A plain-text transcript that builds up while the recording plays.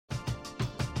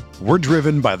We're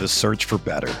driven by the search for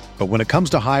better. But when it comes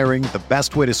to hiring, the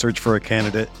best way to search for a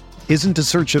candidate isn't to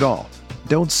search at all.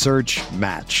 Don't search,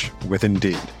 match with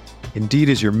Indeed. Indeed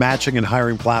is your matching and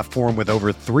hiring platform with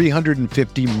over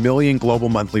 350 million global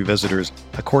monthly visitors,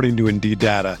 according to Indeed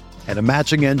data, and a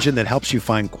matching engine that helps you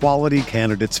find quality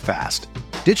candidates fast.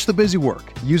 Ditch the busy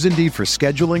work. Use Indeed for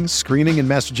scheduling, screening, and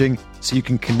messaging so you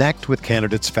can connect with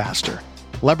candidates faster.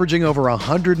 Leveraging over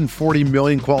 140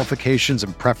 million qualifications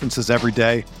and preferences every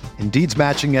day, Indeed's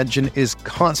matching engine is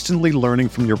constantly learning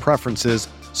from your preferences,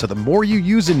 so the more you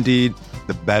use Indeed,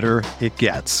 the better it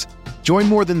gets. Join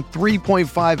more than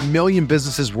 3.5 million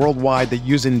businesses worldwide that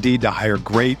use Indeed to hire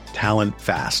great talent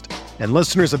fast. And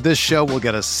listeners of this show will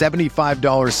get a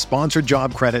 $75 sponsored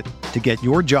job credit to get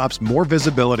your jobs more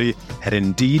visibility at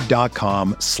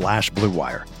Indeed.com/Blue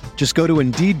Wire. Just go to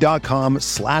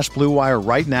Indeed.com/Blue Wire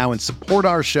right now and support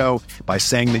our show by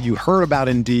saying that you heard about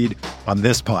Indeed on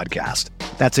this podcast.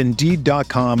 That's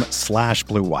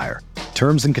Indeed.com/Blue Wire.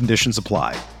 Terms and conditions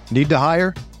apply. Need to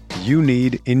hire? You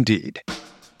need Indeed.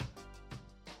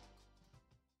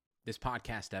 This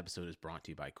podcast episode is brought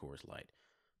to you by Coors Light.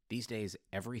 These days,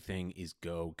 everything is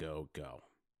go, go, go.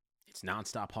 It's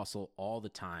nonstop hustle all the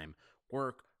time.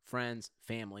 Work, friends,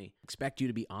 family, expect you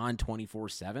to be on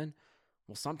 24/7.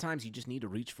 Well, sometimes you just need to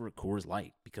reach for a Coors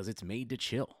Light because it's made to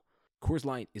chill. Coors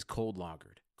Light is cold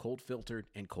lagered, cold filtered,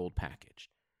 and cold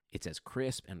packaged. It's as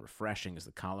crisp and refreshing as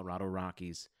the Colorado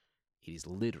Rockies. It is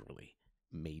literally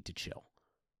made to chill.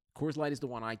 Coors Light is the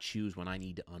one I choose when I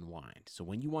need to unwind. So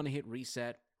when you want to hit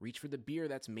reset, reach for the beer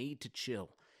that's made to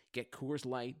chill. Get Coors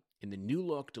Light in the new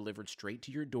look delivered straight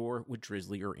to your door with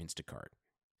Drizzly or Instacart.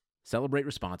 Celebrate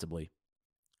responsibly.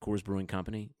 Coors Brewing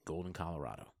Company, Golden,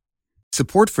 Colorado.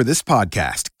 Support for this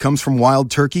podcast comes from Wild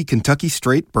Turkey Kentucky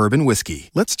Straight Bourbon Whiskey.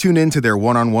 Let's tune in to their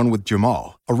one-on-one with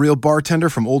Jamal, a real bartender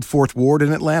from Old Fourth Ward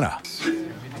in Atlanta.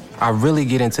 I really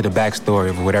get into the backstory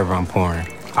of whatever I'm pouring,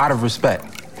 out of respect.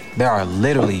 There are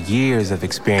literally years of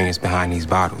experience behind these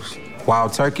bottles.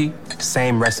 Wild Turkey,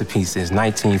 same recipe since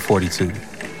 1942.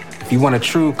 If you want a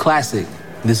true classic,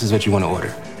 this is what you want to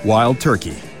order. Wild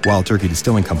Turkey. Wild Turkey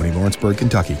Distilling Company, Lawrenceburg,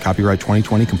 Kentucky. Copyright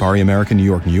 2020, Campari American, New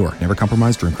York, New York. Never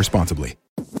compromise, drink responsibly.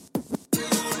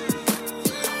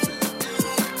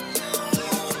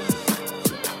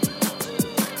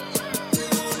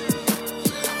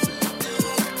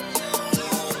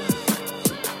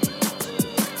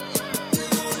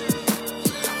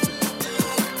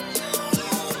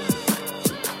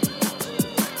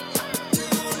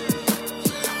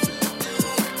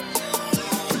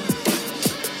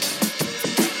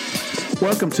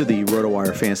 Welcome to the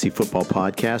RotoWire Fantasy Football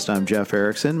Podcast. I'm Jeff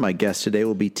Erickson. My guest today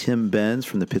will be Tim Benz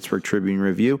from the Pittsburgh Tribune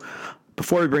Review.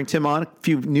 Before we bring Tim on, a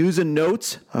few news and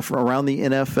notes from around the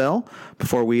NFL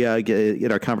before we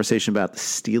get our conversation about the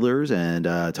Steelers and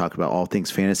talk about all things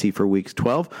fantasy for Week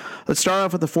 12. Let's start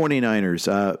off with the 49ers.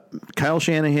 Kyle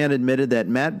Shanahan admitted that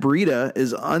Matt Breida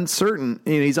is uncertain.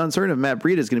 He's uncertain if Matt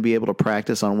Breida is going to be able to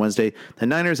practice on Wednesday. The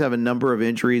Niners have a number of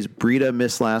injuries. Breida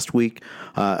missed last week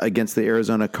against the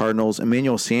Arizona Cardinals.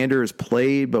 Emmanuel Sanders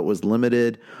played but was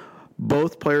limited.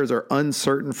 Both players are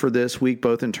uncertain for this week,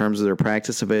 both in terms of their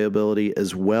practice availability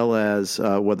as well as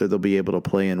whether they'll be able to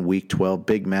play in Week 12.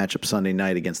 Big matchup Sunday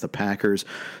night against the Packers.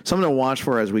 Something to watch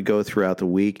for as we go throughout the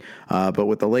week. But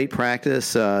with the late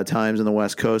practice times in the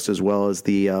West Coast as well as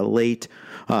the late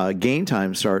game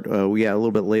time start, we got a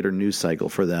little bit later news cycle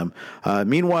for them.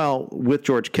 Meanwhile, with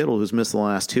George Kittle, who's missed the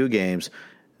last two games,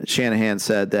 Shanahan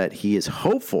said that he is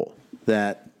hopeful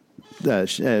that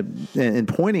and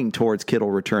pointing towards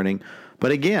Kittle returning.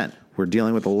 But again, we're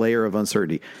dealing with a layer of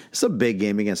uncertainty. It's a big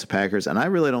game against the Packers, and I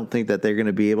really don't think that they're going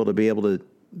to be able to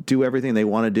do everything they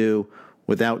want to do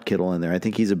without Kittle in there. I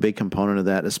think he's a big component of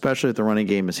that, especially if the running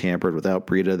game is hampered without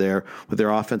Breida there, with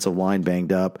their offensive line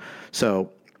banged up.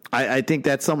 So I think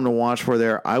that's something to watch for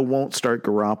there. I won't start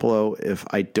Garoppolo if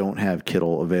I don't have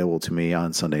Kittle available to me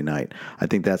on Sunday night. I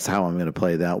think that's how I'm going to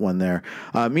play that one there.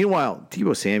 Meanwhile,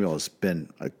 Deebo Samuel has been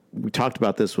we talked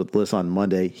about this with Liz on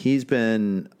Monday. He's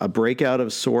been a breakout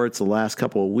of sorts the last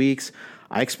couple of weeks.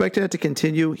 I expect that to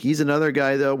continue. He's another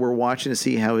guy, though, we're watching to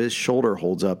see how his shoulder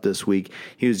holds up this week.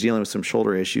 He was dealing with some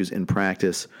shoulder issues in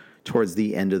practice towards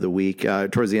the end of the week,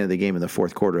 towards the end of the game in the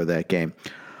fourth quarter of that game.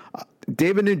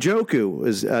 David Njoku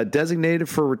was designated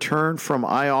for return from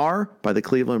IR by the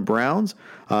Cleveland Browns.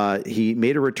 He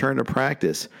made a return to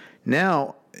practice.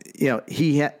 Now,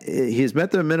 he's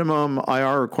met the minimum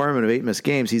IR requirement of 8 missed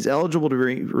games. He's eligible to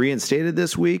be reinstated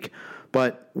this week,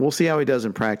 but we'll see how he does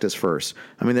in practice first.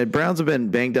 I mean, the Browns have been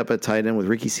banged up at tight end with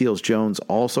Ricky Seals-Jones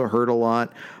also hurt a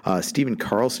lot. Stephen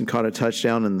Carlson caught a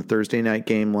touchdown in the Thursday night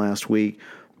game last week.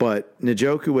 But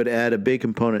Njoku would add a big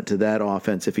component to that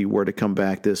offense if he were to come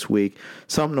back this week.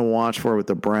 Something to watch for with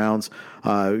the Browns.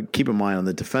 Keep in mind, on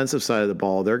the defensive side of the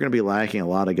ball, they're going to be lacking a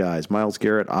lot of guys. Myles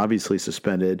Garrett obviously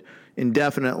suspended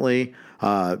indefinitely.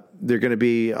 They're going to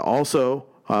be also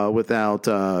without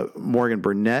Morgan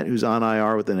Burnett, who's on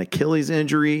IR with an Achilles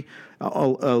injury.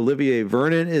 Olivier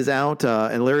Vernon is out,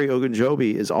 and Larry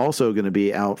Ogunjobi is also going to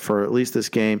be out for at least this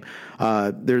game.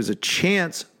 There's a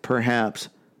chance, perhaps,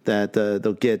 that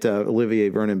they'll get Olivier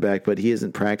Vernon back, but he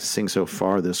isn't practicing so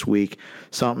far this week.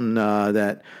 Something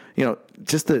that,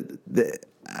 just the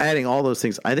adding all those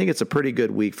things, I think it's a pretty good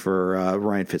week for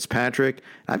Ryan Fitzpatrick.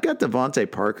 I've got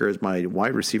Devontae Parker as my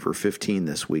wide receiver 15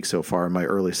 this week so far in my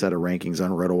early set of rankings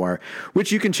on RotoWire,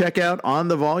 which you can check out on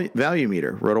the value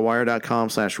meter,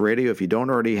 rotowire.com/radio. If you don't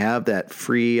already have that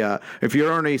free, if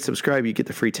you're already subscribed, you get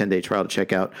the free 10-day trial to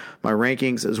check out my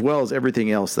rankings as well as everything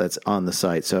else that's on the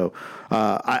site. So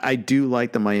I do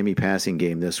like the Miami passing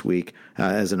game this week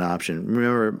as an option.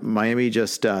 Remember, Miami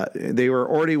just, they were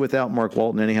already without Mark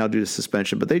Walton anyhow due to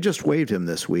suspension, but they just waived him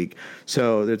this week.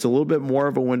 So there's a little bit more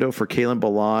of a window for Kalen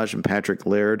Ballage and Patrick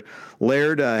Laird.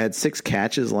 Laird had 6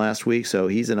 catches last week, so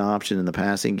he's an option in the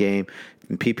passing game.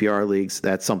 In PPR leagues,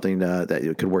 that's something that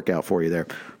could work out for you there.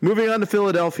 Moving on to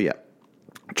Philadelphia.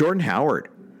 Jordan Howard.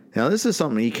 Now, this is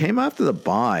something, he came after the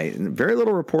bye, and very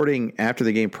little reporting after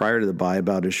the game prior to the bye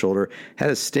about his shoulder. Had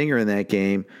a stinger in that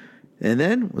game, and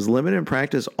then was limited in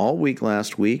practice all week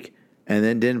last week, and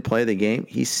then didn't play the game.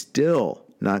 He's still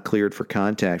not cleared for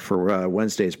contact for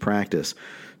Wednesday's practice.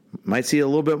 Might see a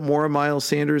little bit more of Miles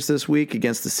Sanders this week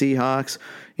against the Seahawks.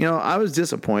 I was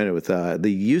disappointed with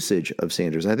the usage of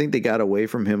Sanders. I think they got away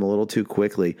from him a little too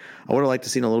quickly. I would have liked to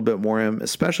see a little bit more of him,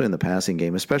 especially in the passing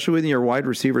game, especially when your wide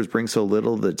receivers bring so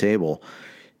little to the table.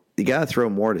 You got to throw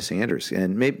more to Sanders.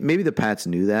 And maybe the Pats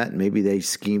knew that, and maybe they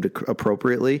schemed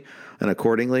appropriately and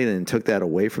accordingly and took that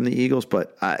away from the Eagles.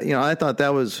 But, I thought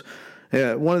that was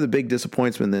one of the big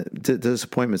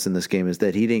disappointments in this game is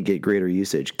that he didn't get greater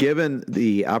usage. Given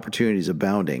the opportunities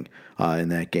abounding in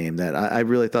that game, that I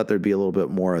really thought there'd be a little bit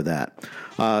more of that.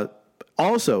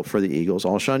 Also for the Eagles,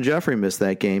 Alshon Jeffrey missed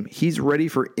that game. He's ready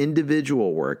for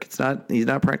individual work. He's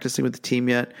not practicing with the team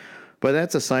yet, but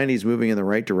that's a sign he's moving in the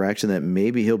right direction, that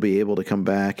maybe he'll be able to come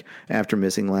back after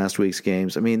missing last week's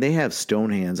games. I mean, they have stone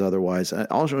hands otherwise.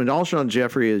 Alshon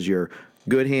Jeffrey is your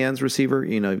good hands receiver.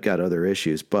 You've got other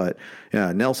issues. But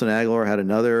Nelson Aguilar had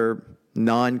another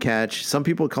non-catch. Some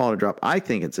people call it a drop. I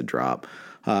think it's a drop.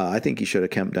 I think he should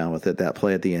have come down with that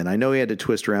play at the end. I know he had to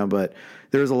twist around, but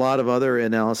there's a lot of other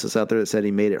analysis out there that said he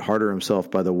made it harder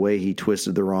himself by the way he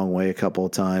twisted the wrong way a couple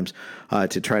of times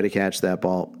to try to catch that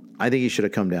ball. I think he should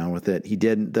have come down with it. He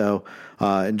didn't, though.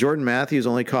 And Jordan Matthews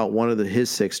only caught one of his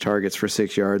 6 targets for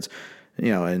 6 yards.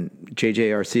 And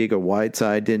J.J.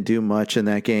 Arcega-Whiteside didn't do much in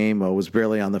that game, was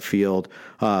barely on the field.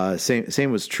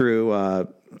 Same was true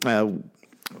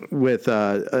with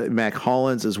Mac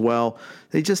Hollins as well.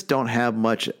 They just don't have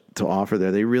much to offer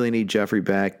there. They really need Jeffrey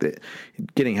back.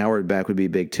 Getting Howard back would be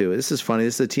big, too. This is funny.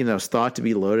 This is a team that was thought to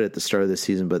be loaded at the start of the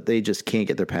season, but they just can't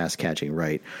get their pass catching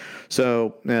right.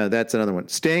 So that's another one.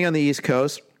 Staying on the East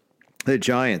Coast, the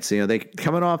Giants, they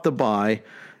coming off the bye.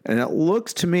 And it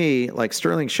looks to me like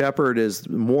Sterling Shepard is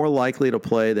more likely to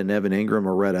play than Evan Ingram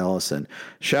or Rhett Ellison.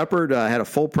 Shepard had a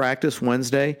full practice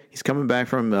Wednesday. He's coming back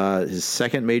from his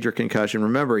second major concussion.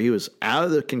 Remember, he was out of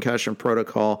the concussion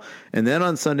protocol. And then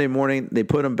on Sunday morning, they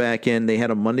put him back in. They had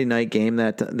a Monday night game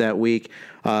that week.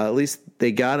 At least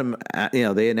they got him,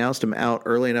 they announced him out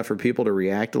early enough for people to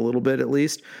react a little bit at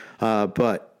least.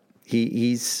 But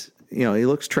he's, he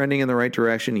looks trending in the right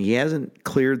direction. He hasn't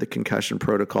cleared the concussion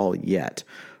protocol yet.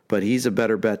 But he's a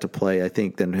better bet to play, I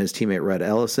think, than his teammate Rhett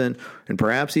Ellison and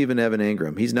perhaps even Evan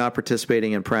Ingram. He's not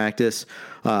participating in practice,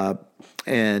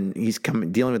 and he's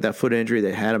dealing with that foot injury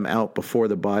that had him out before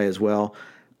the bye as well.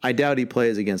 I doubt he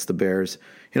plays against the Bears.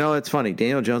 It's funny.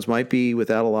 Daniel Jones might be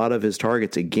without a lot of his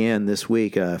targets again this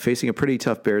week, facing a pretty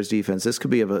tough Bears defense. This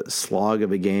could be a slog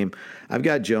of a game. I've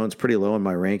got Jones pretty low in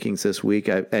my rankings this week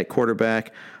at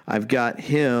quarterback. I've got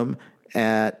him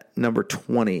at number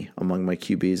 20 among my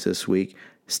QBs this week.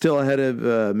 Still ahead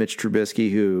of Mitch Trubisky,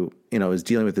 who is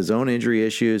dealing with his own injury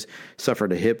issues.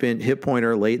 Suffered a hip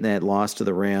pointer late in that loss to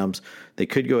the Rams. They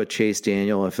could go with Chase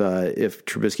Daniel if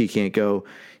Trubisky can't go.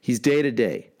 He's day to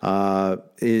day.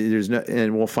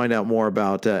 And we'll find out more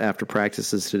about after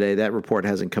practices today. That report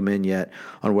hasn't come in yet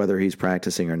on whether he's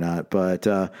practicing or not. But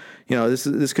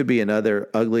this could be another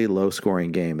ugly, low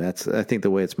scoring game. That's, I think,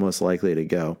 the way it's most likely to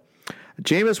go.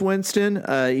 Jameis Winston,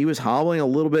 he was hobbling a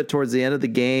little bit towards the end of the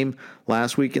game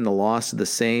last week in the loss to the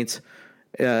Saints.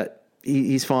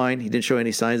 He's fine. He didn't show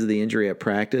any signs of the injury at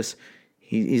practice.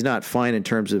 He's not fine in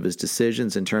terms of his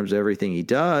decisions, in terms of everything he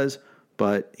does,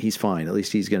 but he's fine. At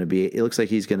least he's going to be. It looks like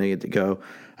he's going to get to go.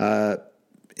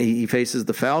 He faces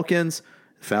the Falcons.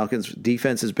 The Falcons'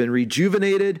 defense has been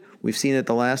rejuvenated. We've seen it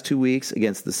the last 2 weeks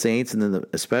against the Saints, and then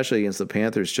especially against the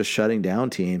Panthers, just shutting down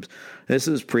teams. This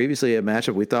was previously a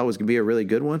matchup we thought was going to be a really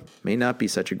good one. May not be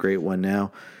such a great one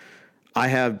now. I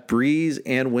have Breeze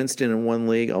and Winston in one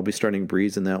league. I'll be starting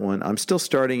Breeze in that one. I'm still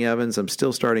starting Evans. I'm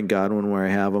still starting Godwin where I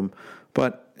have him,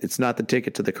 but it's not the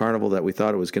ticket to the carnival that we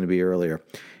thought it was going to be earlier.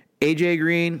 AJ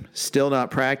Green, still not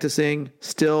practicing,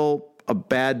 still a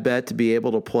bad bet to be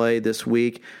able to play this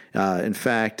week. In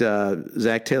fact,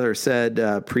 Zach Taylor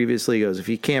said previously, he goes, if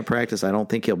he can't practice, I don't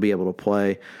think he'll be able to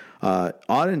play.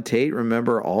 Auden Tate,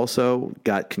 remember, also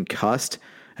got concussed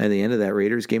at the end of that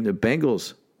Raiders game. The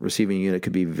Bengals receiving unit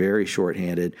could be very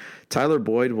shorthanded. Tyler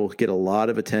Boyd will get a lot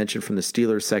of attention from the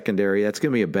Steelers secondary. That's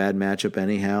going to be a bad matchup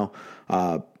anyhow.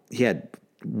 He had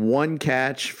one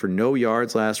catch for no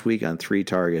yards last week on 3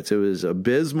 targets. It was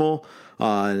abysmal.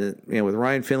 With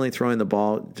Ryan Finley throwing the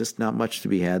ball, just not much to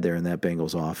be had there in that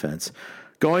Bengals offense.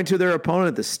 Going to their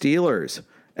opponent, the Steelers.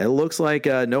 It looks like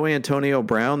no Antonio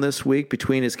Brown this week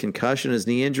between his concussion and his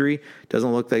knee injury.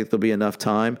 Doesn't look like there'll be enough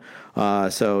time.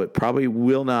 So it probably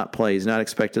will not play. He's not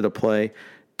expected to play.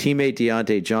 Teammate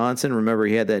Deontay Johnson, remember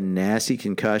he had that nasty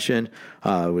concussion,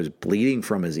 was bleeding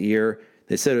from his ear.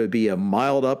 They said it would be a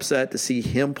mild upset to see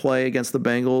him play against the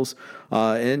Bengals.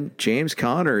 And James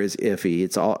Conner is iffy.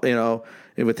 It's all,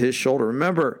 with his shoulder.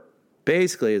 Remember,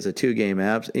 basically it's a 2-game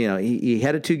absence. He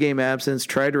had a 2-game absence,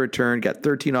 tried to return, got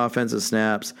 13 offensive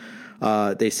snaps.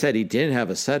 They said he didn't have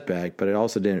a setback, but it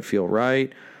also didn't feel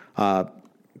right.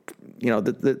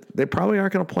 They probably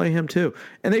aren't going to play him too.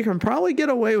 And they can probably get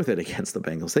away with it against the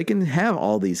Bengals. They can have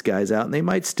all these guys out, and they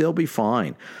might still be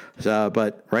fine.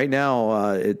 But right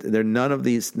now, none of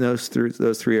those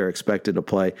 3 are expected to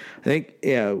play. I think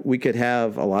we could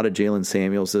have a lot of Jalen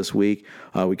Samuels this week.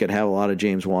 We could have a lot of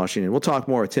James Washington. We'll talk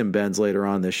more with Tim Benz later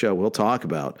on this show. We'll talk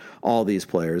about all these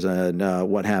players and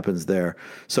what happens there.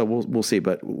 So we'll see.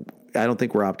 But I don't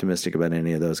think we're optimistic about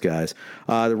any of those guys.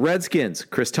 The Redskins,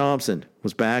 Chris Thompson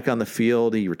was back on the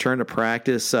field. He returned to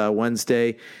practice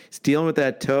Wednesday. He's dealing with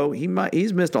that toe.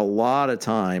 He's missed a lot of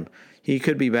time. He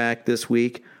could be back this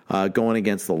week going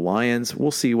against the Lions.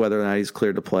 We'll see whether or not he's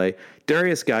cleared to play.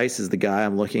 Darius Geis is the guy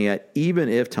I'm looking at. Even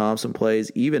if Thompson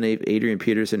plays, even if Adrian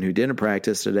Peterson, who didn't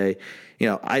practice today,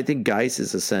 I think Geis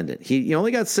is ascendant. He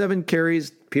only got 7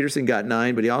 carries. Peterson got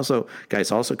 9, but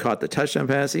Geis also caught the touchdown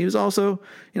pass. He was also,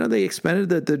 they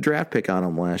expended the draft pick on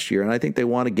him last year, and I think they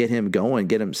want to get him going,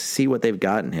 get him, see what they've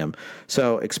got in him.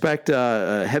 So expect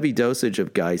a heavy dosage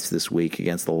of Geis this week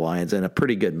against the Lions, and a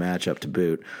pretty good matchup to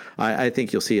boot. I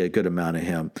think you'll see a good amount of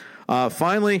him.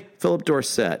 Finally, Philip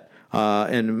Dorsett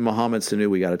and Mohamed Sanu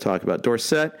we got to talk about.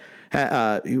 Dorsett, he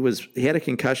had a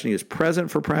concussion. He was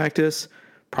present for practice.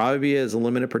 Probably as a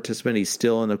limited participant, he's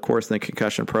still in the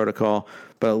concussion protocol,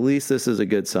 but at least this is a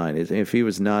good sign. If he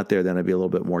was not there, then I'd be a little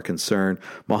bit more concerned.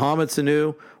 Mohamed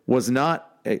Sanu was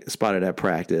not spotted at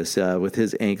practice with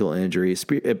his ankle injury.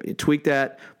 Tweaked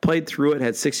that, played through it,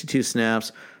 had 62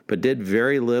 snaps, but did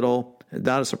very little.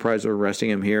 Not a surprise we're resting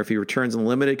him here. If he returns in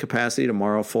limited capacity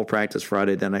tomorrow, full practice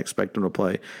Friday, then I expect him to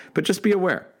play. But just be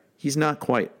aware, he's not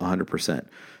quite 100%.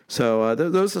 So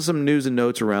those are some news and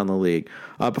notes around the league.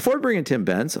 Before we bring in Tim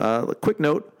Benz, a quick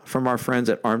note from our friends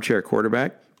at Armchair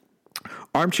Quarterback.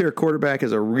 Armchair Quarterback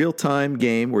is a real-time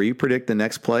game where you predict the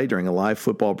next play during a live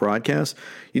football broadcast.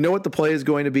 You know what the play is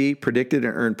going to be, predicted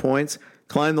and earn points.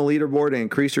 Climb the leaderboard and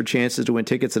increase your chances to win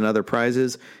tickets and other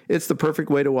prizes. It's the perfect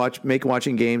way to make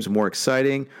watching games more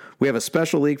exciting. We have a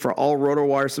special league for all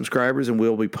RotoWire subscribers, and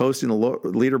we'll be posting the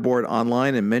leaderboard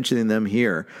online and mentioning them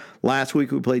here. Last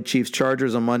week, we played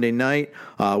Chiefs-Chargers on Monday night.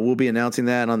 We'll be announcing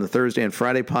that on the Thursday and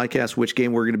Friday podcast, which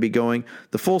game we're going to be going.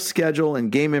 The full schedule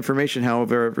and game information,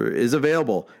 however, is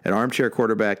available at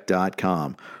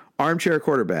armchairquarterback.com. Armchair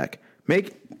Quarterback.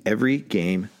 Make every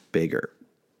game bigger.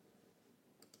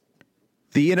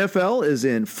 The NFL is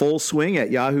in full swing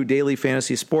at Yahoo Daily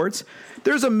Fantasy Sports.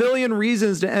 There's a million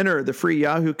reasons to enter the free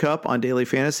Yahoo Cup on Daily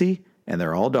Fantasy, and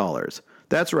they're all dollars.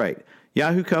 That's right.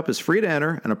 Yahoo Cup is free to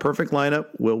enter, and a perfect lineup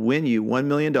will win you $1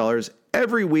 million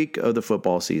every week of the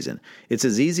football season. It's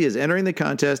as easy as entering the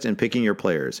contest and picking your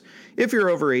players. If you're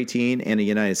over 18 and a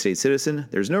United States citizen,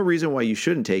 there's no reason why you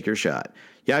shouldn't take your shot.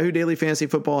 Yahoo Daily Fantasy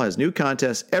Football has new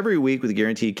contests every week with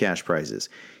guaranteed cash prizes.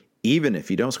 Even if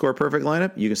you don't score a perfect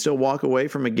lineup, you can still walk away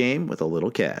from a game with a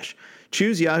little cash.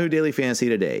 Choose Yahoo Daily Fantasy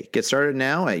today. Get started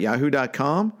now at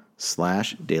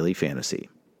yahoo.com/dailyfantasy.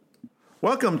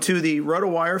 Welcome to the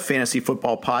RotoWire Fantasy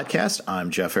Football Podcast.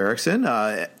 I'm Jeff Erickson.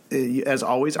 as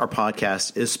always, our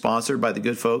podcast is sponsored by the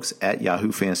good folks at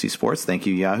Yahoo Fantasy Sports. Thank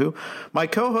you, Yahoo. My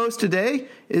co-host today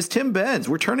is Tim Benz.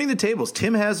 We're turning the tables.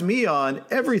 Tim has me on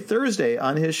every Thursday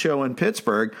on his show in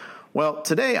Pittsburgh. Well,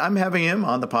 today I'm having him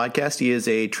on the podcast. He is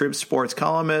a Trib Sports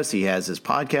columnist. He has his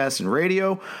podcast and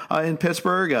radio in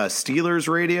Pittsburgh, Steelers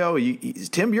radio.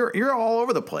 Tim, you're all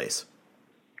over the place.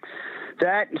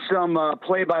 That and some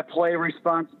play-by-play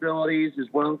responsibilities as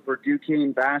well for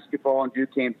Duquesne basketball and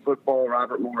Duquesne football,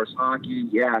 Robert Morris hockey.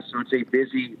 Yeah, so it's a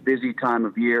busy time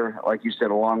of year, like you said,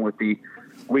 along with the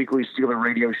weekly Steeler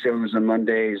radio shows on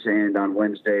Mondays and on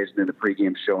Wednesdays, and then the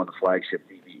pregame show on the flagship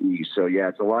DVE. So, yeah,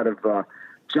 it's a lot of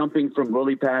jumping from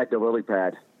lily pad to lily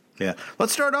pad. Yeah.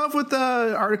 Let's start off with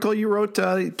the article you wrote,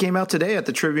 came out today at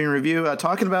the Tribune Review,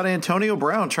 talking about Antonio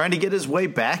Brown trying to get his way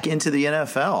back into the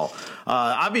NFL.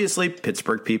 Obviously,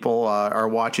 Pittsburgh people are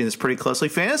watching this pretty closely.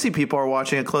 Fantasy people are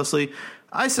watching it closely.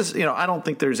 I don't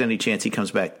think there's any chance he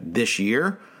comes back this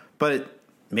year, but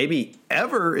maybe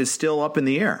ever is still up in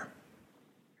the air.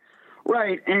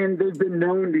 Right, and they've been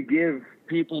known to give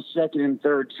people second and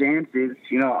third chances.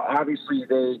 Obviously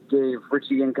they gave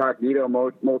Richie Incognito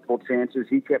multiple chances.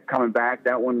 He kept coming back.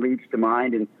 That one leads to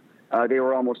mind, and they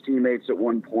were almost teammates at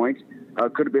one point.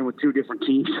 Could have been with two different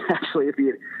teams, actually, if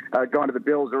he had gone to the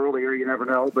Bills earlier. You never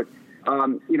know. But,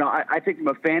 I think from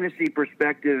a fantasy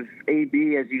perspective,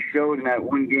 AB, as he showed in that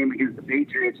one game against the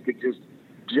Patriots, could just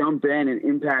jump in and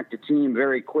impact a team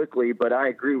very quickly. But I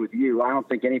agree with you. I don't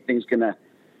think anything's going to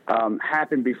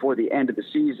happen before the end of the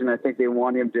season. I think they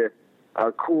want him to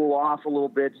cool off a little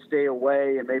bit, stay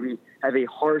away, and maybe have a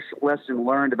harsh lesson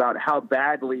learned about how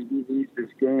badly he needs this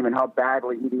game and how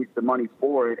badly he needs the money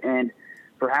for it, and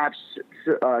perhaps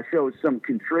show some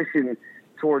contrition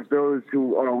towards those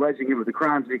who are alleging him of the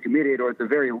crimes they committed, or at the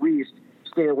very least,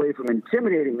 stay away from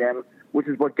intimidating them, which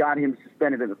is what got him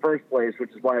suspended in the first place,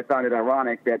 which is why I found it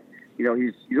ironic that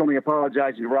he's only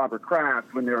apologizing to Robert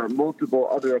Kraft when there are multiple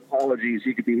other apologies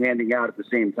he could be handing out at the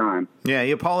same time. Yeah,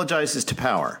 he apologizes to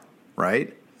power,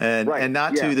 right? And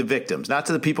not to the victims, not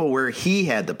to the people where he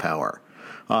had the power.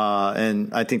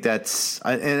 And I think that's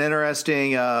an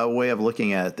interesting way of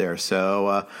looking at it there.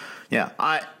 So,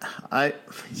 I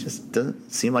he just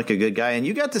doesn't seem like a good guy. And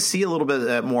you got to see a little bit of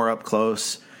that more up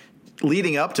close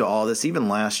leading up to all this, even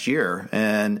last year.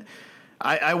 And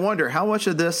I wonder how much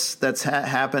of this that's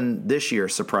happened this year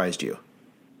surprised you.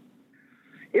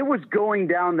 It was going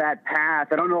down that path.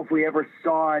 I don't know if we ever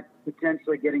saw it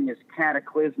potentially getting as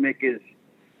cataclysmic as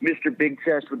Mr. Big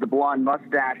Chest with the blonde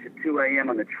mustache at 2 a.m.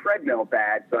 on the treadmill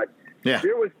bad, but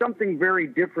there was something very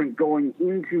different going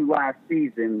into last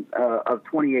season of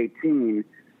 2018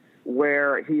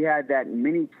 where he had that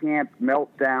mini camp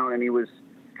meltdown and he was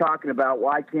talking about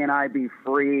why can't I be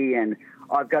free, and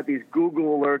I've got these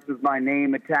Google alerts with my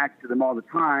name attached to them all the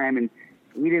time, and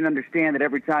he didn't understand that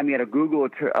every time he had a Google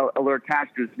alert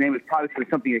attached to his name, it was probably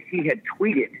something that he had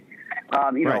tweeted.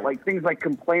 Like things like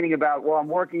complaining about, well, I'm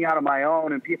working out on my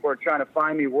own, and people are trying to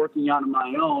find me working out on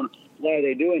my own. Why are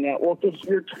they doing that? Well, because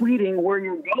you're tweeting where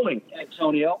you're going,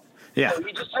 Antonio. Yeah. So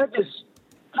he just had this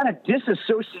kind of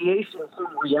disassociation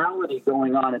from reality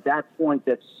going on at that point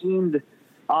that seemed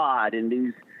odd, and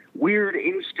these weird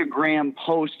Instagram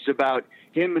posts about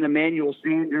him and Emmanuel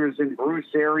Sanders and Bruce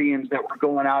Arians that were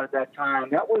going out at that time.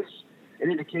 That was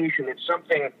an indication that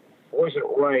something wasn't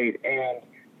right and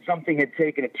something had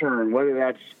taken a turn, whether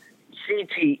that's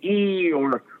CTE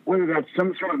or whether that's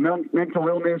some sort of mental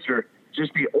illness or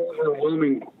just the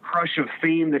overwhelming crush of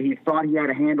fame that he thought he had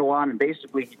a handle on and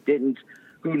basically he didn't.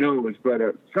 Who knows? But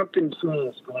something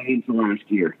changed going into last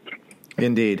year.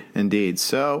 Indeed.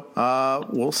 So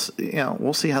we'll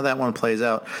see how that one plays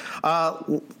out.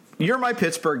 You're my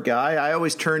Pittsburgh guy. I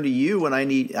always turn to you when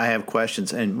I have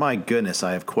questions. And my goodness,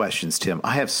 I have questions, Tim.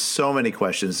 I have so many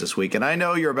questions this week. And I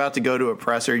know you're about to go to a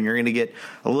presser and you're going to get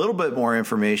a little bit more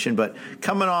information. But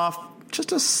coming off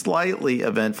just a slightly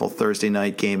eventful Thursday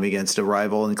night game against a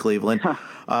rival in Cleveland,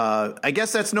 I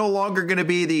guess that's no longer going to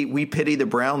be the we pity the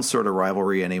Browns sort of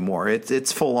rivalry anymore.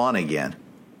 It's full on again.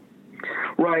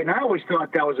 Right, and I always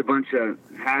thought that was a bunch of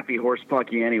happy horse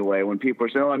pucky anyway, when people are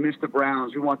saying, I miss the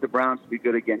Browns, we want the Browns to be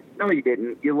good again. No, you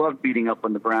didn't. You loved beating up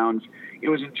on the Browns. It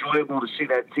was enjoyable to see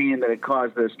that team that had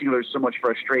caused the Steelers so much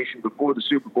frustration before the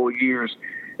Super Bowl years,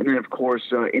 and then, of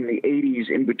course, in the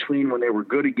 80s, in between when they were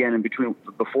good again and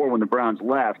before when the Browns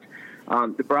left.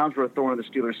 The Browns were a thorn on the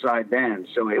Steelers' side then,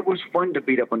 so it was fun to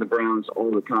beat up on the Browns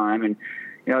all the time, and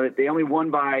they only won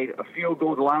by a field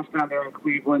goal the last time they were in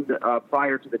Cleveland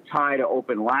prior to the tie to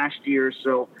open last year.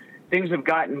 So things have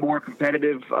gotten more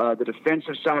competitive. The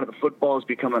defensive side of the football has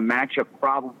become a matchup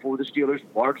problem for the Steelers,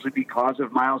 largely because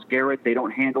of Myles Garrett. They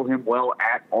don't handle him well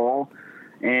at all.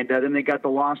 And then they got the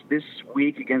loss this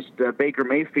week against Baker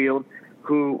Mayfield,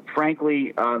 who,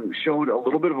 frankly, showed a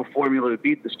little bit of a formula to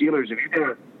beat the Steelers. If you've got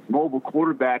a mobile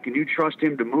quarterback and you trust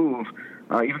him to move,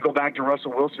 even go back to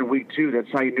Russell Wilson in week 2, that's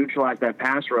how you neutralize that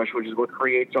pass rush, which is what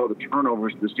creates all the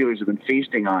turnovers the Steelers have been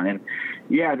feasting on. And,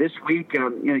 yeah, this week,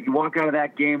 you walk out of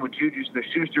that game with Juju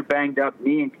Smith-Schuster banged up,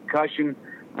 knee and concussion,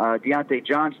 Deontay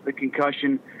Johnson, the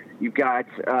concussion. You've got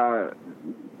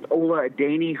Ola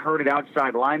Adeni hurt at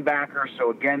outside linebacker.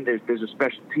 So, again, there's a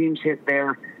special teams hit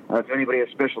there. If anybody has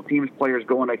special teams players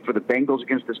going like for the Bengals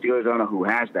against the Steelers, I don't know who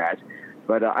has that.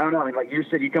 But I don't know. I mean, like you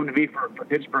said, you come to me for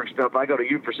Pittsburgh stuff. I go to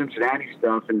you for Cincinnati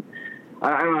stuff. And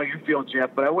I don't know how you feel,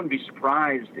 Jeff, but I wouldn't be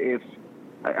surprised if –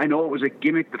 I know it was a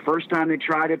gimmick the first time they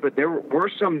tried it, but there were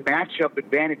some matchup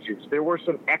advantages. There were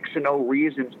some X and O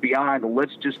reasons beyond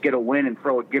let's just get a win and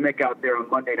throw a gimmick out there on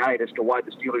Monday night as to why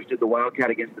the Steelers did the Wildcat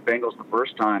against the Bengals the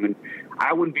first time. And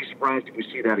I wouldn't be surprised if we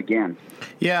see that again.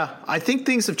 Yeah, I think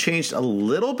things have changed a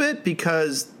little bit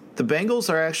because the Bengals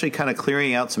are actually kind of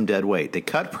clearing out some dead weight. They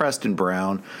cut Preston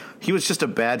Brown. He was just a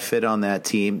bad fit on that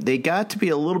team. They got to be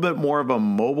a little bit more of a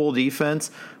mobile defense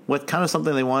with kind of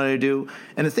something they wanted to do.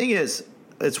 And the thing is,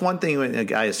 it's one thing when a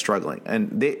guy is struggling,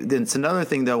 and it's another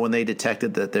thing though when they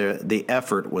detected that the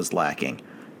effort was lacking,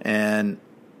 and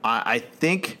I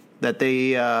think that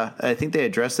they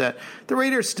addressed that. The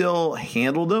Raiders still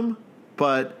handled them,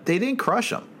 but they didn't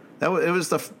crush them. It was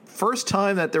the first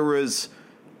time that there was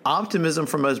optimism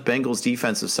from us Bengals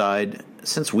defensive side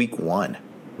since week 1.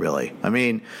 Really, I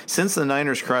mean, since the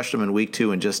Niners crushed them in week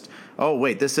 2 and just, oh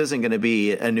wait, this isn't going to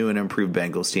be a new and improved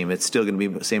Bengals team. It's still going to be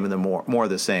the same and more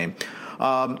the same.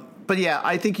 But yeah,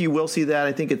 I think you will see that.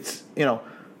 I think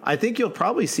I think you'll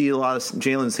probably see a lot of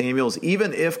Jalen Samuels,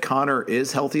 even if Connor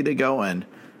is healthy to go. And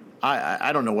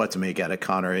I don't know what to make out of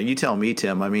Connor. You tell me,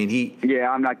 Tim. I mean,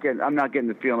 I'm not getting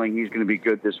the feeling he's going to be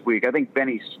good this week. I think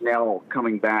Benny Snell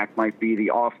coming back might be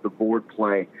the off the board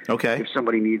play. Okay. If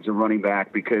somebody needs a running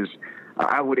back, because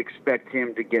I would expect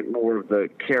him to get more of the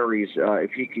carries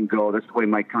if he can go. That's the way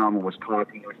Mike Tomlin was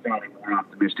talking. He was sounding more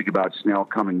optimistic about Snell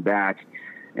coming back.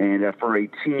 And for a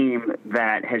team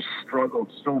that has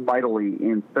struggled so mightily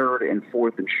in third and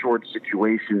fourth and short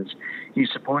situations,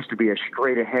 he's supposed to be a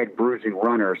straight-ahead bruising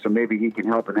runner, so maybe he can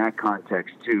help in that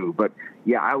context too. But,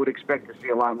 yeah, I would expect to see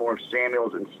a lot more of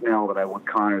Samuels and Snell than I would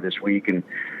Connor this week. And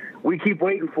we keep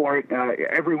waiting for it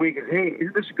every week. Hey,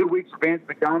 isn't this a good week for Vance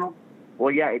McDonald?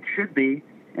 Well, yeah, it should be.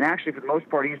 And actually, for the most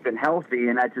part, he's been healthy,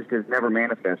 and that just has never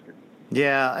manifested.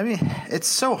 Yeah, I mean, it's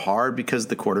so hard because of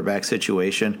the quarterback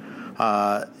situation.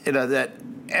 That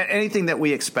anything that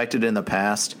we expected in the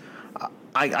past,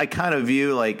 I kind of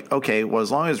view like, okay, well,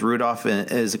 as long as Rudolph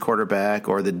is a quarterback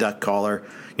or the duck caller,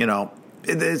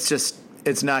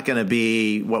 it's not going to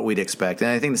be what we'd expect. And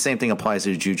I think the same thing applies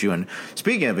to Juju. And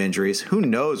speaking of injuries, who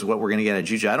knows what we're going to get at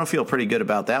Juju? I don't feel pretty good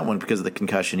about that one because of the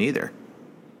concussion either.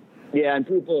 Yeah, and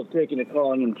people have taken to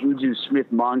calling him Juju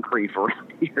Smith-Moncrief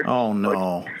around here. Oh,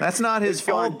 no. That's not his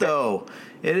fault, though.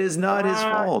 It is not his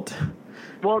fault.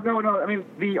 Well, no. I mean,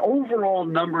 the overall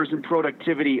numbers and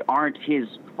productivity aren't his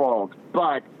fault,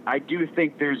 but I do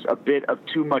think there's a bit of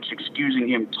too much excusing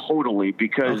him totally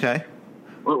because. Okay.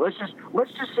 Well, let's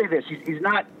just say this: he's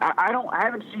not. I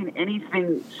haven't seen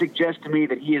anything suggest to me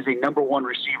that he is a number one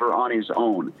receiver on his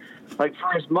own. Like,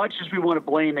 for as much as we want to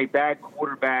blame a bad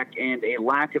quarterback and a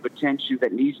lack of attention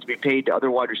that needs to be paid to other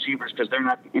wide receivers because they're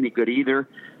not any good either,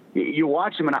 you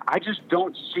watch him, and I just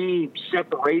don't see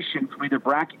separation from either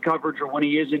bracket coverage or when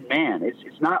he is in man.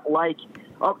 It's not like,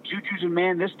 oh, Juju's in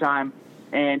man this time,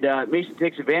 and Mason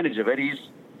takes advantage of it. He's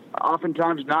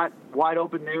oftentimes not wide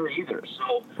open there either.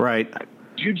 So right.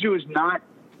 Juju is not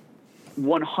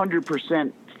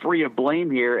 100% free of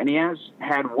blame here, and he has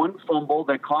had one fumble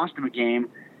that cost him a game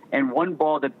and one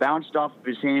ball that bounced off of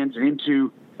his hands and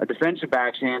into a defensive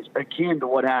back's hands, akin to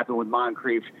what happened with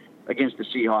Moncrief against the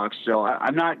Seahawks. So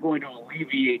I'm not going to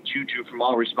alleviate Juju from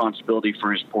all responsibility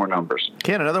for his poor numbers.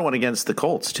 Another one against the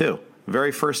Colts, too.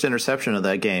 Very first interception of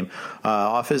that game,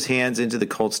 off his hands into the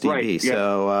Colts DB. Right, yeah.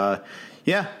 So,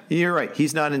 yeah, you're right.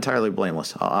 He's not entirely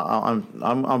blameless. I'm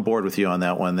on board with you on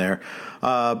that one there.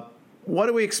 What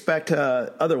do we expect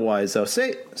otherwise, though?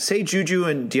 Say Juju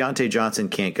and Deontay Johnson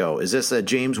can't go. Is this a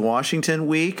James Washington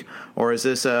week, or is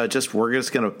this we're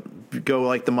just going to go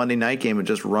like the Monday night game and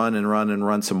just run and run and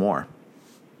run some more?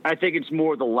 I think it's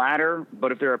more the latter,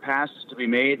 but if there are passes to be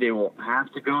made, they will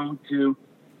have to go to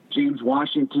James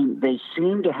Washington. They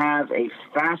seem to have a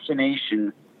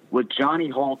fascination with Johnny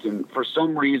Holton for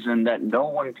some reason that no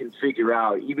one can figure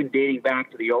out, even dating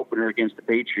back to the opener against the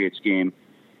Patriots game.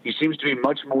 He seems to be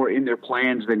much more in their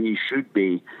plans than he should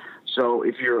be. So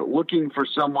if you're looking for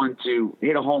someone to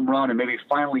hit a home run and maybe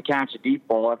finally catch a deep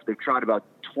ball after they've tried about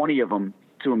 20 of them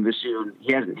to him this year, and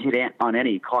he hasn't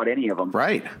caught any of them.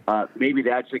 Right. Maybe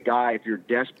that's a guy, if you're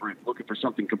desperate, looking for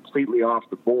something completely off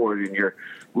the board, and you're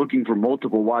looking for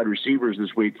multiple wide receivers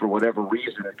this week for whatever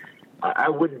reason. I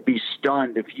wouldn't be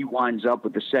stunned if he winds up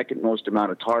with the second most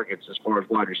amount of targets as far as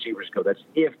wide receivers go. That's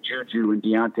if Juju and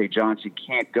Deontay Johnson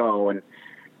can't go. And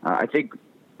I think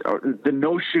the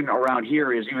notion around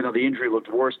here is, even though the injury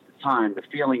looked worse at the time, the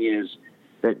feeling is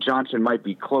that Johnson might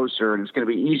be closer, and it's going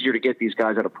to be easier to get these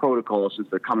guys out of protocol since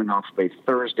they're coming off of a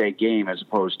Thursday game as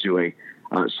opposed to a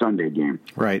Sunday game.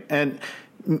 Right. And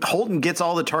Holton gets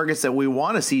all the targets that we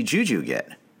want to see Juju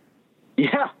get.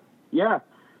 Yeah,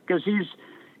 because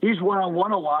he's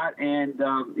one-on-one a lot, and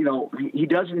he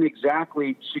doesn't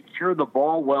exactly secure the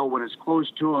ball well when it's close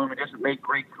to him. He doesn't make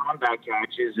great combat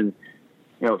catches, and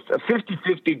a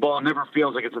 50-50 ball never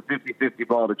feels like it's a 50-50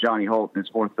 ball to Johnny Holton.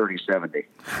 It's more 30-70.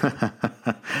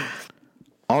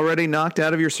 Already knocked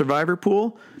out of your survivor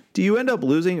pool? Do you end up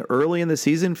losing early in the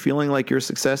season, feeling like your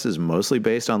success is mostly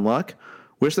based on luck?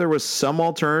 Wish there was some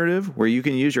alternative where you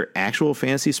can use your actual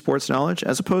fantasy sports knowledge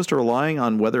as opposed to relying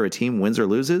on whether a team wins or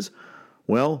loses?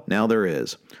 Well, now there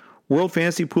is. World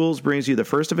Fantasy Pools brings you the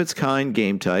first of its kind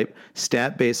game type,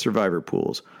 stat-based survivor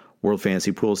pools. World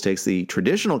Fantasy Pools takes the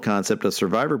traditional concept of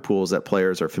survivor pools that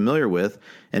players are familiar with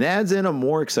and adds in a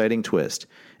more exciting twist.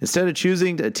 Instead of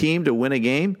choosing a team to win a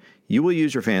game, you will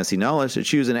use your fantasy knowledge to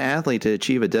choose an athlete to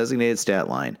achieve a designated stat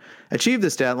line. Achieve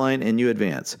the stat line and you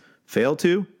advance. Fail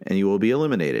to, and you will be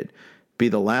eliminated. Be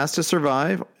the last to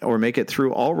survive or make it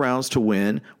through all rounds to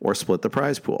win or split the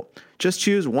prize pool. Just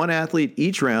choose one athlete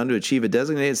each round to achieve a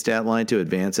designated stat line to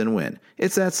advance and win.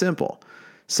 It's that simple.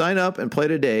 Sign up and play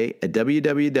today at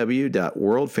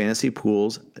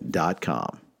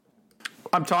www.worldfantasypools.com.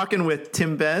 I'm talking with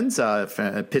Tim Benz,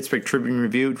 Pittsburgh Tribune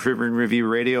Review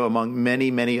Radio, among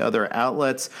many, many other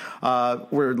outlets.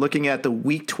 We're looking at the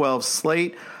Week 12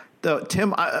 slate.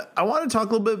 Tim, I want to talk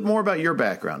a little bit more about your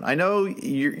background. I know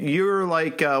you're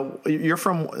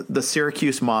from the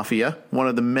Syracuse Mafia, one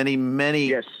of the many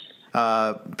yes.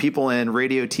 People in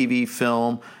radio, TV,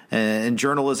 film, and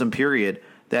journalism, period,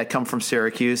 that come from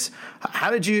Syracuse.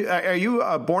 Are you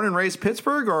born and raised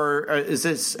Pittsburgh, or is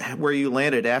this where you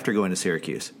landed after going to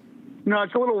Syracuse? No,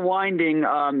 it's a little winding.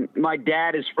 My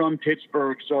dad is from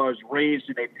Pittsburgh, so I was raised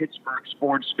in a Pittsburgh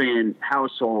sports fan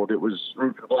household. It was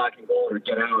root for the black and gold or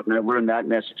get out, and I learned that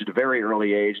message at a very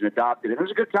early age and adopted it. It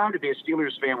was a good time to be a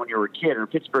Steelers fan when you were a kid, or a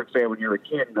Pittsburgh fan when you were a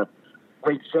kid in the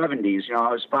late 70s.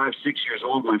 I was 5-6 years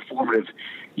old. My formative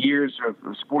years of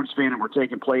sports fandom were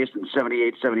taking place in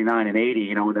 78, 79, and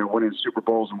 80, when they were winning Super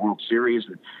Bowls and World Series,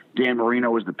 and Dan Marino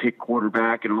was the pick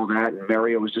quarterback and all that, and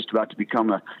Mario was just about to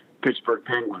become a Pittsburgh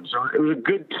Penguin. So it was a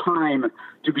good time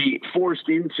to be forced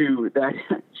into that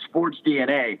sports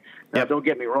DNA. Now, don't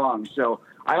get me wrong. So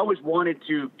I always wanted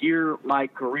to gear my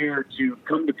career to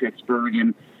come to Pittsburgh,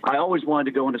 and I always wanted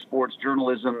to go into sports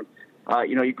journalism.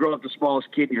 You grow up the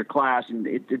smallest kid in your class, and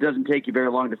it doesn't take you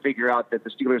very long to figure out that the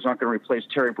Steelers aren't going to replace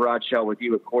Terry Bradshaw with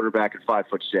you at quarterback at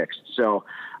 5'6". So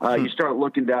you start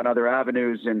looking down other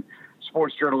avenues, and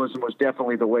sports journalism was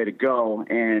definitely the way to go.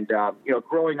 And,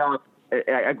 growing up,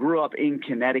 I grew up in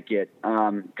Connecticut,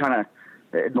 kind of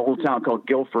in a little town called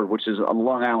Guilford, which is on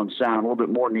Long Island Sound, a little bit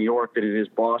more New York than it is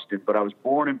Boston. But I was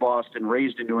born in Boston,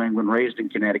 raised in New England, raised in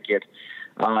Connecticut,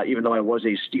 even though I was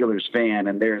a Steelers fan.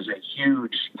 And there's a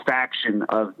huge faction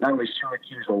of not only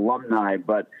Syracuse alumni,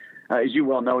 but as you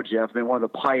well know, Jeff, one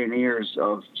of the pioneers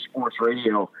of sports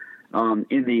radio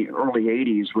in the early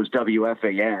 80s was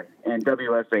WFAN. And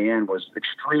WFAN was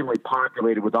extremely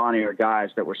populated with on-air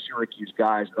guys that were Syracuse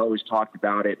guys that always talked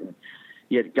about it. And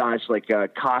you had guys like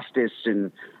Costas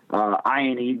and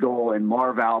Ian Eagle and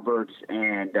Marv Albert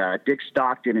and Dick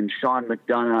Stockton and Sean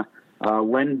McDonough,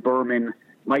 Len Berman,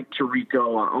 Mike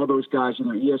Tirico, all those guys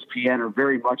on ESPN are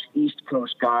very much East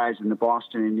Coast guys in the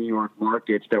Boston and New York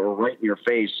markets that were right in your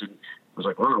face. And I was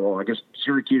like, wow, well, I guess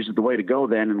Syracuse is the way to go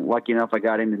then. And lucky enough, I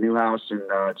got into Newhouse and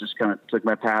just kind of took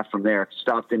my path from there.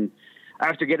 Stopped in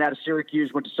after getting out of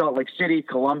Syracuse, went to Salt Lake City,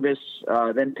 Columbus,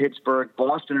 then Pittsburgh.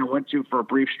 Boston I went to for a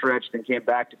brief stretch, then came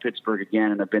back to Pittsburgh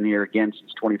again, and I've been here again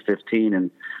since 2015,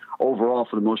 and overall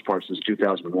for the most part since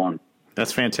 2001.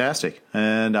 That's fantastic.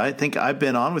 And I think I've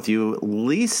been on with you at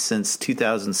least since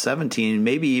 2017,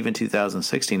 maybe even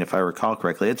 2016, if I recall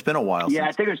correctly. It's been a while. Yeah,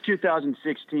 I think it was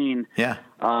 2016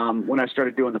 when I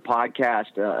started doing the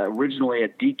podcast, originally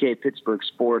at DK Pittsburgh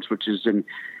Sports, which is an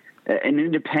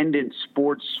independent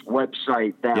sports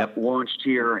website that launched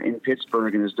here in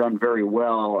Pittsburgh and has done very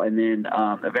well. And then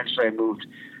eventually I moved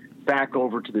back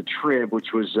over to the Trib,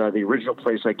 which was the original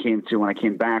place I came to when I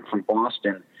came back from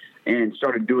Boston, and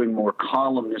started doing more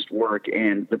columnist work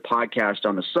and the podcast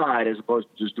on the side, as opposed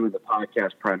to just doing the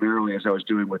podcast primarily as I was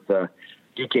doing with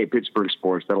DK Pittsburgh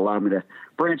Sports. That allowed me to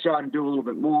branch out and do a little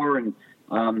bit more, and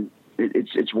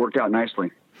it's worked out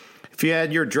nicely. If you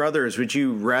had your druthers, would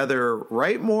you rather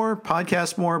write more,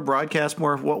 podcast more, broadcast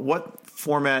more? What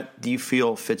format do you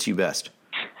feel fits you best?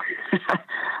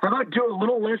 How about do a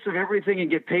little less of everything and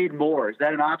get paid more? Is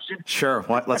that an option? Sure.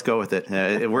 Let's go with it.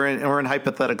 We're in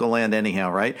hypothetical land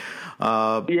anyhow, right?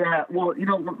 Yeah. Well,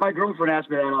 my girlfriend asks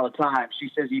me that all the time.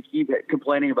 She says you keep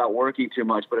complaining about working too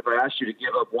much, but if I asked you to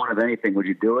give up one of anything, would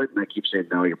you do it? And I keep saying,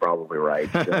 no, you're probably right.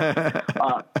 So,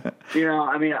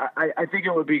 I think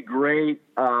it would be great.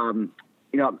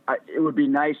 It would be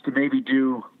nice to maybe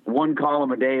do one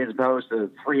column a day as opposed to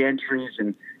 3 entries,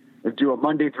 and do a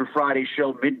Monday through Friday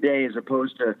show midday as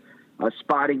opposed to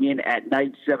spotting in at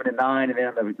night 7 to 9, and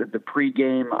then the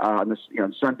pregame on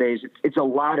Sundays. It's a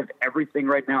lot of everything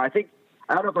right now. I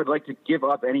don't know if I'd like to give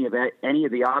up any of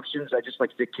the options. I just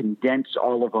like to condense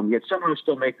all of them, yet somehow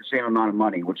still make the same amount of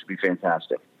money, which would be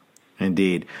fantastic.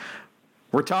 Indeed.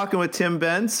 We're talking with Tim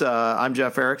Benz. I'm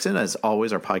Jeff Erickson. As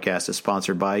always, our podcast is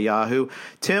sponsored by Yahoo.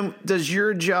 Tim, does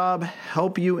your job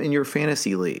help you in your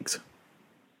fantasy leagues?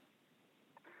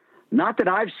 Not that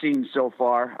I've seen so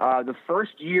far. The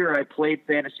first year I played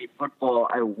fantasy football,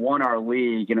 I won our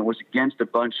league, and it was against a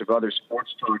bunch of other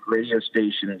sports talk radio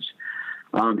stations.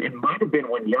 It might have been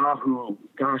when Yahoo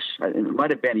or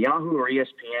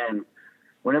ESPN,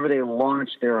 whenever they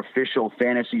launched their official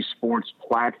fantasy sports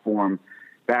platform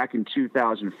back in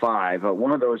 2005.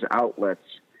 One of those outlets,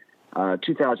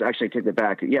 2000, actually I take that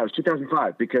back. Yeah, it was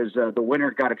 2005 because the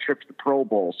winner got a trip to the Pro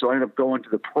Bowl. So I ended up going to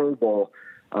the Pro Bowl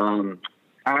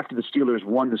after the Steelers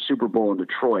won the Super Bowl in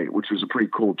Detroit, which was a pretty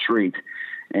cool treat.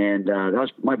 And that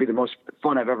might be the most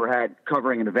fun I've ever had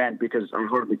covering an event, because I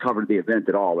hardly covered the event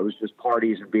at all. It was just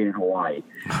parties and being in Hawaii.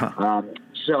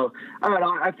 So I don't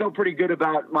know, I felt pretty good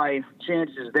about my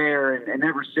chances there. And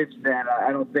ever since then,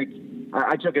 I don't think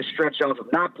I took a stretch off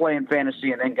of not playing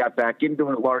fantasy and then got back into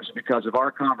it largely because of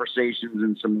our conversations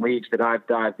and some leagues that I've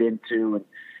dived into. And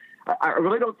I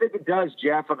really don't think it does,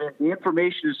 Jeff. I mean, the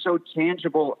information is so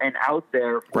tangible and out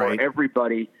there for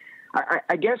everybody.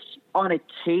 I guess on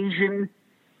occasion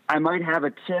I might have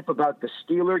a tip about the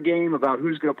Steeler game, about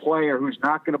who's going to play or who's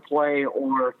not going to play,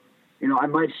 or I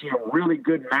might see a really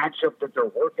good matchup that they're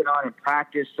working on in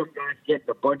practice. Some guys getting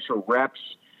a bunch of reps,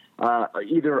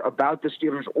 either about the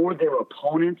Steelers or their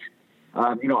opponent.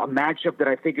 A matchup that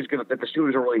I think that the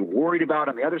Steelers are really worried about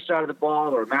on the other side of the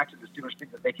ball, or a matchup the Steelers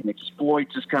think that they can exploit,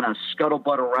 just kind of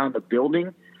scuttlebutt around the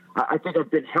building. I think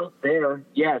I've been helped there,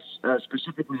 yes,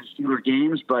 specifically in Steeler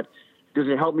games, but does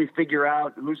it help me figure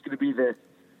out who's going to be the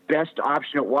best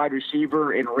option at wide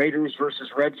receiver in Raiders versus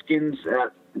Redskins?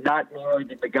 Not more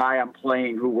than the guy I'm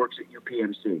playing who works at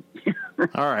UPMC.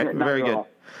 All right, very good.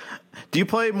 Do you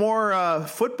play more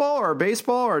football or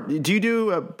baseball, or do you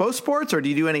do both sports, or do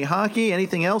you do any hockey,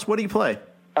 anything else? What do you play?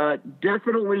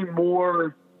 Definitely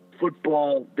more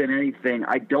football than anything.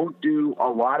 I don't do a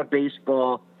lot of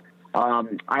baseball.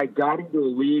 I got into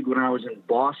a league when I was in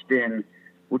Boston,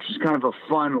 which is kind of a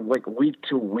fun,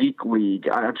 week-to-week league.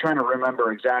 I'm trying to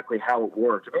remember exactly how it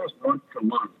worked. It was month to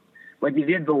month. Like, you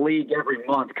did the league every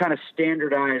month, kind of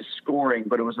standardized scoring,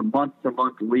 but it was a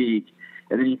month-to-month league.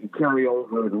 And then you can carry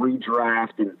over and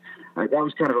redraft. And that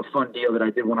was kind of a fun deal that I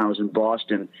did when I was in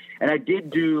Boston. And I did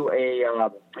do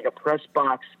a press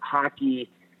box hockey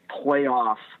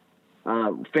playoff,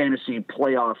 fantasy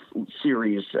playoff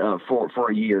series for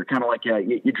a year. Kind of like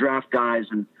you draft guys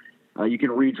and you can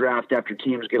redraft after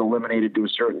teams get eliminated to a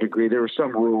certain degree. There were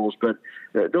some rules, but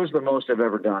those are the most I've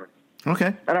ever done.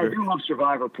 Okay. And I do love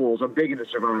Survivor pools. I'm big into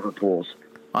Survivor pools.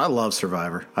 I love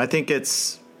Survivor. I think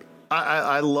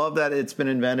I love that it's been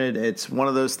invented. It's one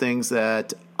of those things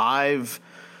that I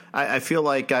feel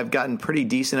like I've gotten pretty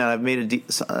decent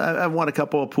at. I've won a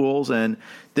couple of pools, and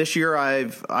this year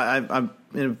I'm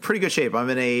in pretty good shape. I'm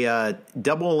in a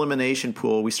double elimination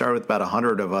pool. We started with about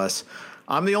 100 of us.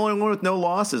 I'm the only one with no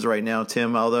losses right now,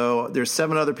 Tim, although there's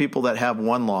 7 other people that have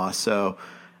 1 loss. So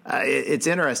it's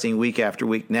interesting week after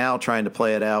week now trying to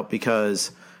play it out,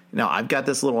 because I've got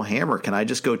this little hammer. Can I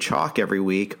just go chalk every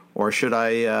week, or should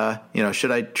I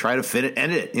try to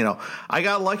end it? I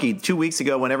got lucky 2 weeks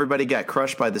ago when everybody got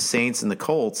crushed by the Saints and the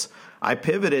Colts. I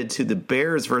pivoted to the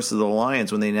Bears versus the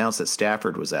Lions when they announced that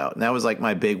Stafford was out, and that was like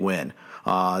my big win.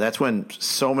 That's when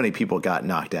so many people got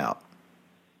knocked out.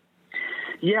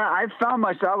 Yeah, I found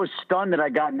myself, I was stunned that I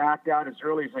got knocked out as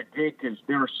early as I did, because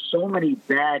there are so many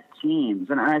bad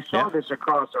teams. And I saw this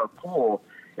across our pool.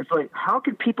 it's like, how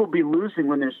could people be losing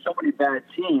when there's so many bad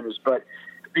teams? But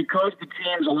because the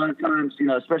teams, a lot of times,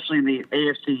 especially in the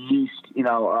AFC East,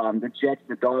 the Jets,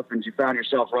 the Dolphins, you found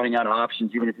yourself running out of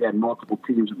options even if you had multiple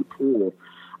teams in the pool,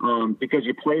 because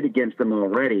you played against them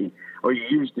already, or you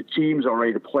used the teams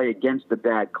already to play against the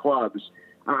bad clubs.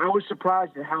 I was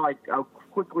surprised at how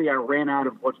quickly I ran out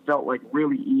of what felt like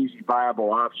really easy,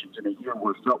 viable options in a year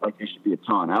where it felt like there should be a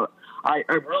ton. I'm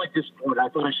really disappointed. I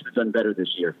thought I should have done better this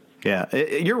year. Yeah,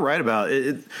 you're right about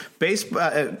it.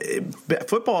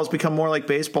 Football has become more like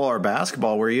baseball or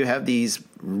basketball, where you have these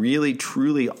really,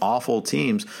 truly awful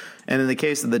teams. And in the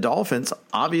case of the Dolphins,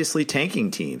 obviously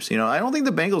tanking teams. I don't think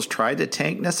the Bengals tried to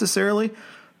tank necessarily.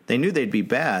 They knew they'd be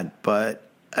bad, but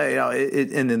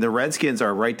and then the Redskins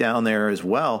are right down there as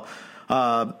well.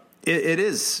 It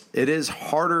is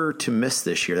harder to miss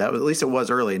this year. At least it was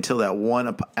early until that one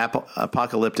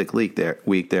apocalyptic week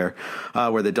there,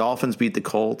 where the Dolphins beat the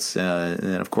Colts, and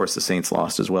then of course the Saints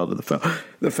lost as well to the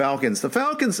Falcons. The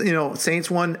Falcons, Saints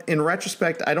won. In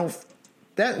retrospect,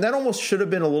 that almost should have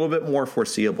been a little bit more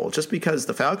foreseeable, just because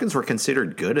the Falcons were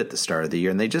considered good at the start of the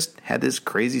year, and they just had this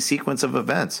crazy sequence of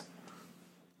events.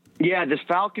 Yeah, the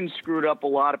Falcons screwed up a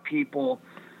lot of people.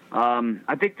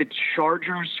 I think the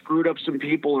Chargers screwed up some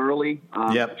people early.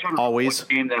 Yep, always. What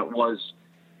game that was.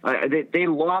 They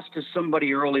lost to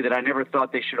somebody early that I never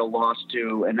thought they should have lost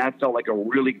to, and that felt like a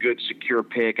really good, secure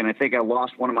pick. And I think I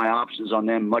lost one of my options on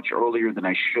them much earlier than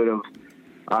I should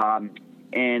have.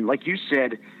 And like you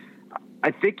said,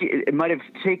 I think it might have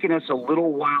taken us a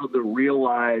little while to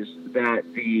realize that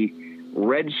the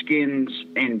Redskins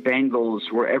and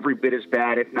Bengals were every bit as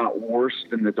bad, if not worse,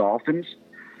 than the Dolphins.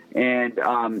 And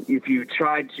if you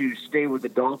tried to stay with the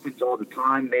Dolphins all the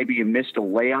time, maybe you missed a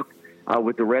layup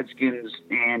with the Redskins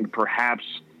and perhaps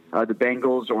the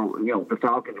Bengals or the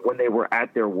Falcons when they were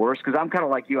at their worst. Because I'm kind of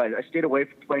like you. I stayed away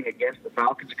from playing against the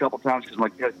Falcons a couple times because I'm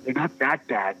like, they're not that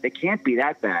bad. They can't be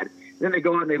that bad. Then they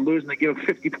go out and they lose and they give them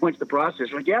 50 points to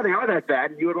process. Like, yeah, they are that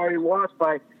bad. And you had already lost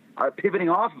by pivoting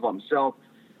off of them. So,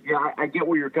 yeah, I get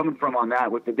where you're coming from on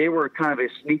that. They were kind of a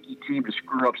sneaky team to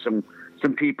screw up some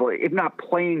people, if not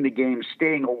playing the game,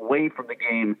 staying away from the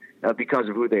game because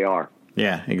of who they are.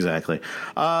 Yeah, exactly.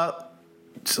 So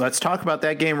let's talk about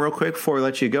that game real quick before we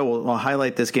let you go. We'll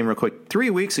highlight this game real quick.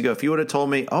 3 weeks ago, if you would have told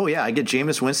me, oh, yeah, I get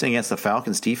Jameis Winston against the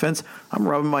Falcons defense, I'm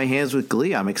rubbing my hands with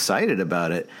glee. I'm excited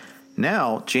about it.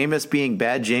 Now, Jameis being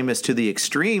bad Jameis to the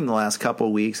extreme the last couple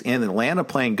of weeks and Atlanta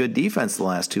playing good defense the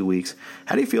last 2 weeks,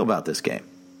 how do you feel about this game?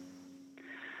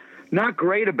 Not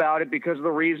great about it because of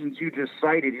the reasons you just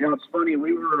cited. It's funny.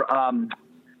 We were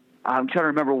I'm trying to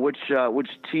remember which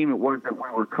team it was that we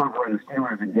were covering the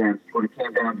Steelers against when it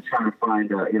came down to trying to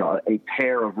find a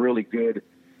pair of really good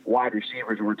wide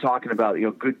receivers. And we're talking about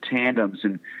good tandems,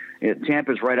 and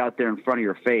Tampa's right out there in front of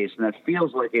your face, and that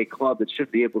feels like a club that should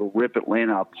be able to rip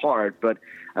Atlanta apart. But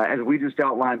as we just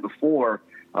outlined before,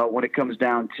 when it comes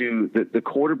down to the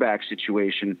quarterback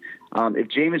situation, if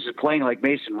Jameis is playing like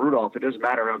Mason Rudolph, it doesn't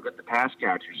matter how good the pass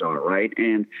catchers are, right?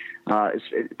 And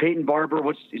Peyton Barber,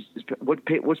 what's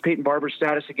Peyton Barber's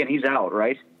status again? He's out,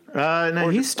 right? No,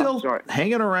 he's still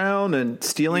hanging around and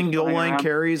stealing goal line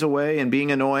carries away and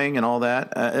being annoying and all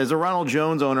that. As a Ronald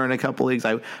Jones owner in a couple leagues,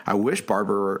 I wish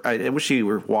Barber. I wish he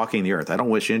were walking the earth. I don't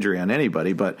wish injury on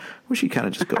anybody, but I wish he'd kind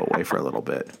of just go away for a little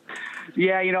bit.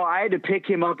 Yeah, I had to pick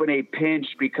him up in a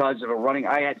pinch because of a running.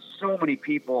 I had so many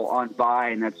people on bye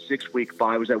in that 6-week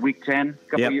bye. Was that week 10 a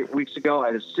couple of weeks ago?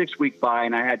 I had a 6-week bye,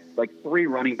 and I had like 3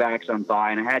 running backs on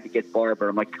bye, and I had to get Barber.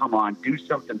 I'm like, come on, do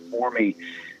something for me.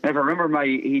 And if I remember,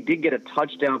 he did get a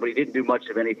touchdown, but he didn't do much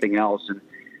of anything else. And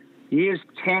he is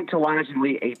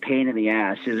tantalizingly a pain in the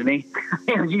ass, isn't he?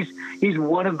 He's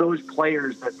one of those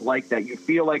players that's like that. You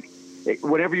feel like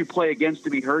whenever you play against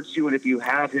him, he hurts you, and if you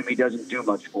have him, he doesn't do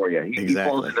much for you. He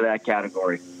falls into that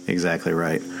category. Exactly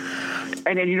right.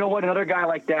 And then another guy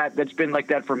like that's been like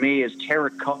that for me is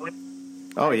Tarek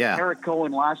Cohen. Oh, yeah. Tarek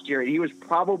Cohen last year, he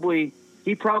probably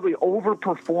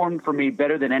overperformed for me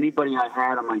better than anybody I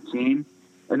had on my team.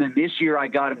 And then this year I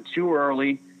got him too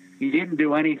early. He didn't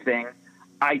do anything.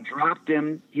 I dropped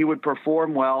him. He would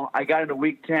perform well. I got into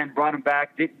week 10, brought him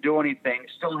back, didn't do anything,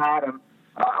 still had him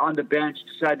on the bench,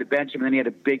 decided to bench him, and then he had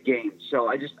a big game.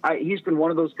 So he's been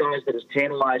one of those guys that has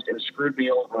tantalized and screwed me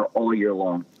over all year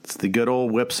long. It's the good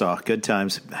old whipsaw. Good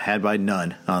times had by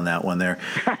none on that one there.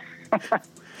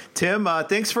 Tim,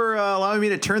 thanks for allowing me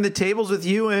to turn the tables with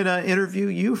you and interview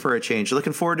you for a change.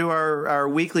 Looking forward to our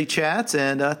weekly chats,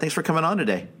 and thanks for coming on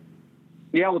today.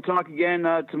 Yeah, we'll talk again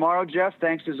tomorrow, Jeff.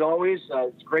 Thanks as always.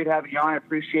 It's great having you on. I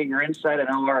appreciate your insight. I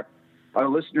know our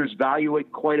listeners value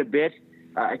it quite a bit.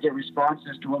 I get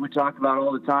responses to what we talk about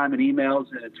all the time in emails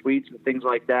and in tweets and things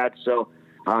like that. So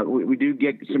we do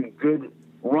get some good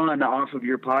run off of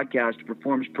your podcast. It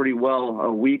performs pretty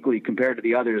well weekly compared to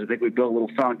the others. I think we've built a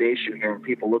little foundation here and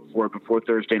people look for it before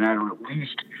Thursday night or at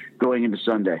least going into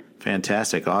Sunday.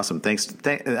 Fantastic. Awesome. Thanks.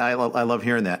 I love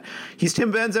hearing that. He's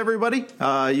Tim Benz, everybody.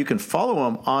 You can follow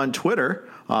him on Twitter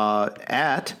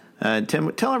at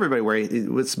Tim. Tell everybody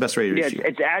what's the best way to reach you.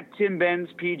 It's at Tim Benz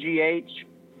PGH.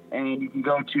 And you can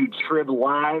go to Trib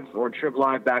Live or Trib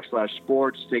Live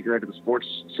 /sports. Take you right to the sports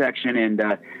section, and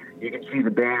you can see the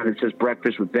banner that says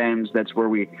Breakfast with Benz. That's where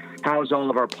we house all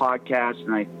of our podcasts,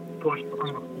 and I post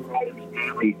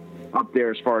daily up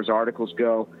there as far as articles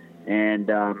go.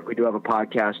 And we do have a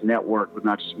podcast network with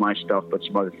not just my stuff, but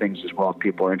some other things as well if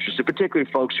people are interested, particularly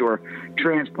folks who are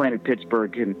transplanted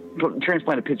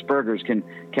Pittsburghers can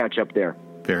catch up there.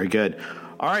 Very good.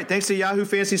 All right, thanks to Yahoo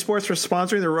Fantasy Sports for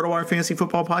sponsoring the RotoWire Fantasy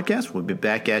Football Podcast. We'll be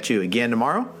back at you again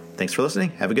tomorrow. Thanks for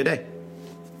listening. Have a good day.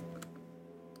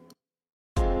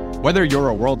 Whether you're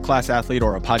a world-class athlete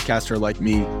or a podcaster like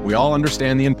me, we all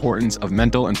understand the importance of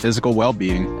mental and physical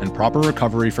well-being and proper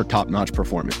recovery for top-notch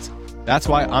performance. That's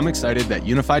why I'm excited that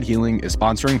Unified Healing is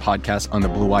sponsoring podcasts on the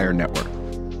Blue Wire Network.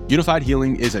 Unified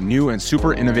Healing is a new and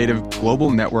super innovative global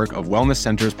network of wellness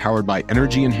centers powered by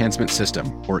Energy Enhancement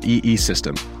System, or EE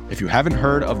System. If you haven't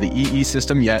heard of the EE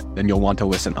System yet, then you'll want to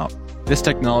listen up. This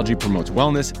technology promotes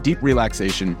wellness, deep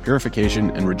relaxation,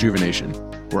 purification, and rejuvenation.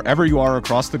 Wherever you are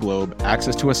across the globe,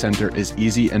 access to a center is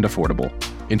easy and affordable.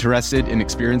 Interested in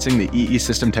experiencing the EE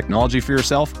System technology for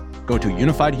yourself? Go to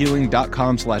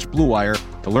unifiedhealing.com/bluewire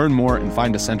to learn more and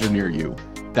find a center near you.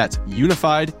 That's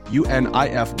unified,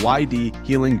 UNIFYD,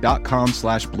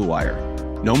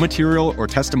 healing.com/bluewire. No material or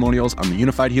testimonials on the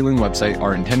Unified Healing website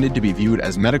are intended to be viewed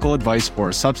as medical advice or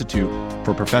a substitute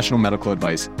for professional medical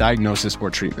advice, diagnosis, or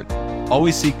treatment.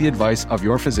 Always seek the advice of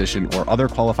your physician or other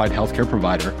qualified healthcare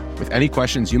provider with any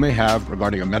questions you may have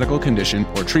regarding a medical condition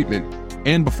or treatment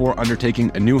and before undertaking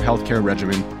a new healthcare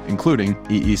regimen, including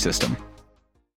EE System.